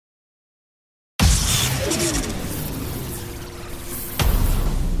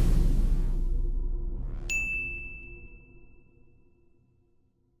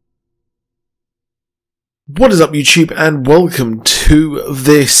What is up, YouTube, and welcome to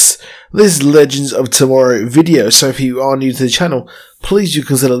this Legends of Tomorrow video. So if you are new to the channel, please do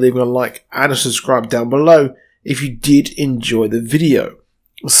consider leaving a like and a subscribe down below if you did enjoy the video.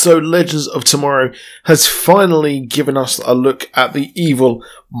 So Legends of Tomorrow has finally given us a look at the evil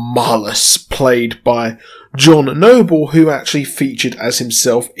Mallus, played by Jon Noble, who actually featured as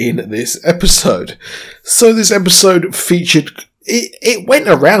himself in this episode. So this episode featured, it went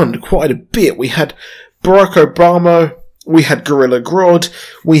around quite a bit. We had Barack Obama, we had Gorilla Grodd,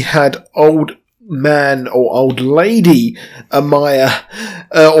 we had old man or old lady Amaya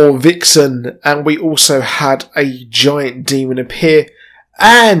or Vixen, and we also had a giant demon appear,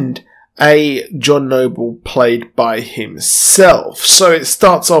 and a Jon Noble played by himself. So it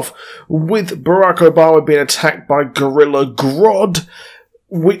starts off with Barack Obama being attacked by Gorilla Grodd,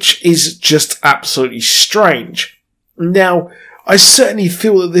 which is just absolutely strange. Now, I certainly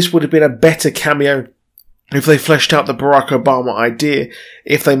feel that this would have been a better cameo if they fleshed out the Barack Obama idea,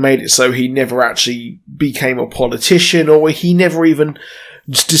 if they made it so he never actually became a politician, or he never even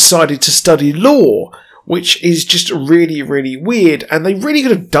decided to study law, which is just really, really weird. And they really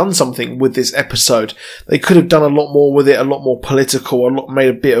could have done something with this episode. They could have done a lot more with it, a lot more political, made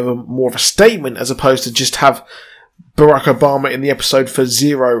a bit of more of a statement, as opposed to just have Barack Obama in the episode for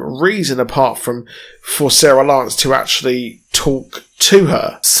zero reason apart from for Sarah Lance to actually talk to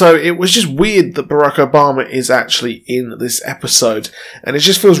her. So it was just weird that Barack Obama is actually in this episode, and it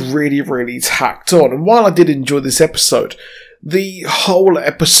just feels really, really tacked on. And while I did enjoy this episode, the whole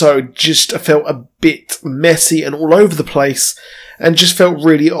episode just felt a bit messy and all over the place, and just felt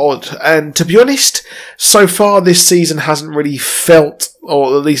really odd. And to be honest, so far this season hasn't really felt,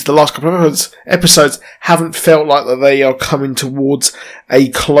 or at least the last couple of episodes haven't felt like that they are coming towards a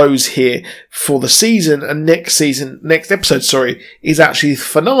close here for the season. And next episode, is actually the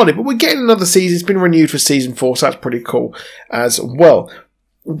finale. But we're getting another season. It's been renewed for season 4, so that's pretty cool as well.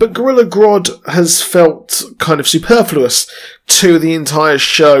 But Gorilla Grodd has felt kind of superfluous to the entire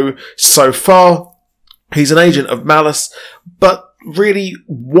show so far. He's an agent of Mallus, but really,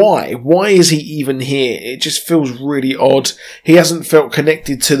 why? Why is he even here? It just feels really odd. He hasn't felt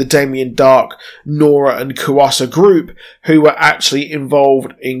connected to the Damien Dark, Nora and Kuasa group, who were actually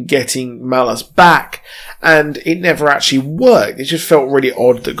involved in getting Mallus back, and it never actually worked. It just felt really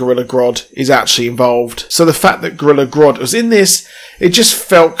odd that Gorilla Grodd is actually involved. So the fact that Gorilla Grodd was in this, it just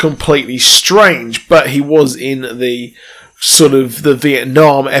felt completely strange, but he was in the sort of the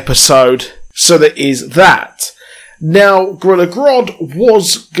Vietnam episode, so there is that. Now, Gorilla Grodd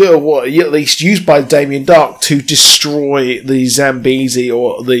was, at least used by Damien Dark to destroy the Zambezi,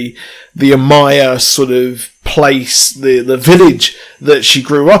 or the Amaya sort of place, the village that she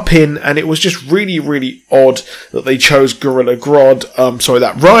grew up in, and it was just really, really odd that they chose Gorilla Grodd. Sorry,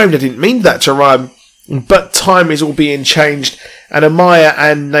 that rhymed, I didn't mean that to rhyme, but time is all being changed, and Amaya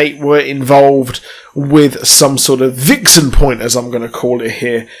and Nate were involved with some sort of Vixen point, as I'm going to call it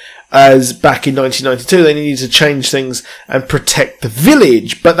here. As back in 1992, they needed to change things and protect the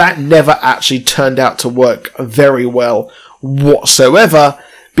village, but that never actually turned out to work very well whatsoever,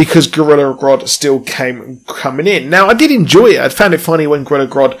 because Gorilla Grodd still coming in. Now, I did enjoy it. I found it funny when Gorilla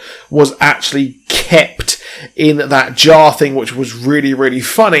Grodd was actually kept in that jar thing, which was really, really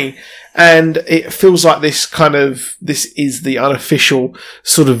funny. And it feels like this is the unofficial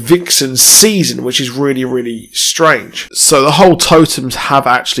sort of Vixen season, which is really, really strange. So the whole totems have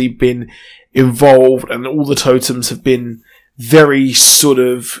actually been involved, and all the totems have been very sort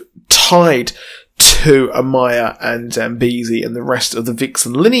of tied to Amaya and Zambezi and the rest of the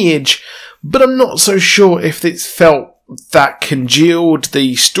Vixen lineage, but I'm not so sure if it's felt that congealed.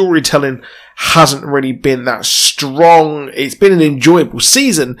 The storytelling hasn't really been that strong. It's been an enjoyable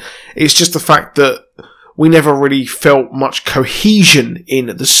season. It's just the fact that we never really felt much cohesion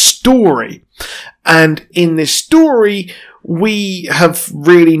in the story. And in this story, we have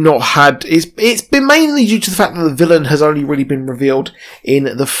really not had... It's been mainly due to the fact that the villain has only really been revealed in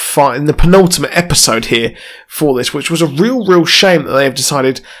the penultimate episode here for this, which was a real shame that they have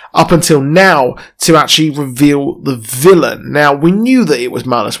decided up until now to actually reveal the villain. Now, we knew that it was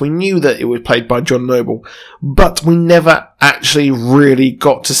Mallus. We knew that it was played by Jon Noble, but we never actually really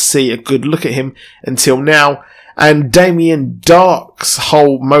got to see a good look at him until now. And Damien Dark's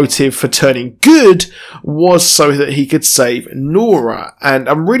whole motive for turning good was so that he could save Nora. And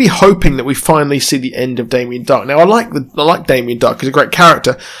I'm really hoping that we finally see the end of Damien Dark. Now, I like Damien Dark. He's a great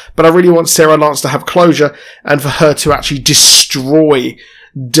character, but I really want Sarah Lance to have closure and for her to actually destroy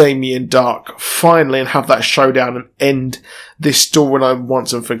Damien Dark finally and have that showdown and end this storyline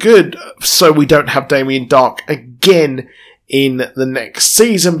once and for good, so we don't have Damien Dark again in the next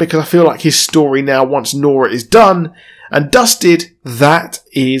season, because I feel like his story now, once Nora is done and dusted, that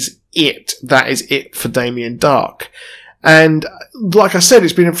is it. That is it for Damien Darhk. And like I said,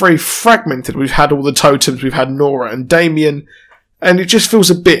 it's been very fragmented. We've had all the totems, we've had Nora and Damien, and it just feels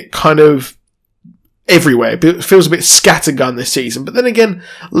a bit kind of everywhere. It feels a bit scattergun this season. But then again,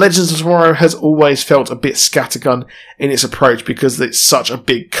 Legends of Tomorrow has always felt a bit scattergun in its approach, because it's such a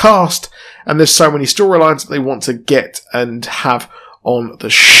big cast and there's so many storylines that they want to get and have on the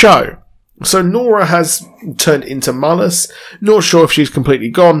show. So Nora has turned into Mallus. Not sure if she's completely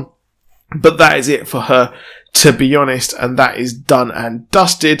gone, but that is it for her, to be honest, and that is done and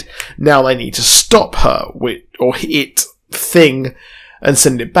dusted. Now they need to stop her with, or it thing, and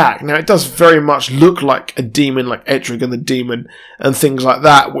send it back. Now, it does very much look like a demon, like Trigon the demon, and things like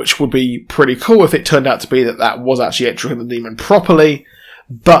that, which would be pretty cool if it turned out to be that that was actually Trigon the demon properly.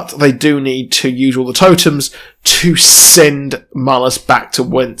 But they do need to use all the totems to send Mallus back to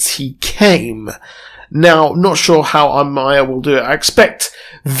whence he came. Now, not sure how Amaya will do it. I expect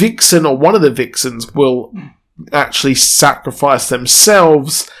Vixen, or one of the Vixens, will actually sacrifice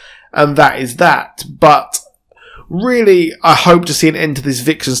themselves, and that is that. But really, I hope to see an end to this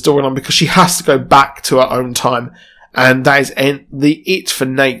Vixen storyline, because she has to go back to her own time, and that is it for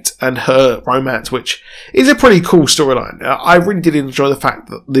Nate and her romance, which is a pretty cool storyline. I really did enjoy the fact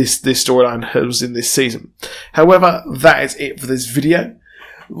that this storyline was in this season. However, that is it for this video.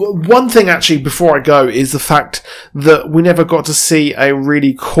 One thing actually before I go is the fact that we never got to see a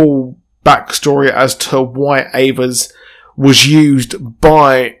really cool backstory as to why Ava's was used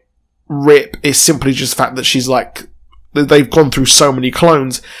by Rip. Is simply just the fact that she's like, they've gone through so many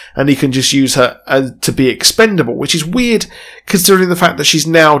clones and he can just use her to be expendable, which is weird considering the fact that she's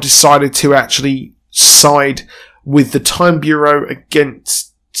now decided to actually side with the Time Bureau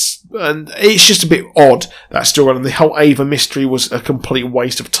against, and it's just a bit odd, that story, and the whole Ava mystery was a complete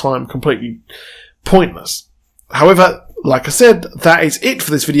waste of time, completely pointless. However, like I said, that is it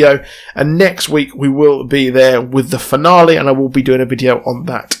for this video, and next week we will be there with the finale, and I will be doing a video on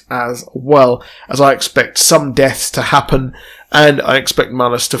that as well, as I expect some deaths to happen, and I expect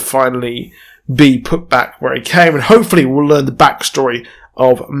Mallus to finally be put back where he came, and hopefully we'll learn the backstory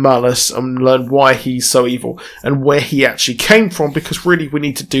of Mallus and learn why he's so evil and where he actually came from, because really we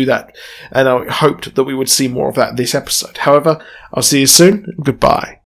need to do that, and I hoped that we would see more of that this episode. However, I'll see you soon, goodbye.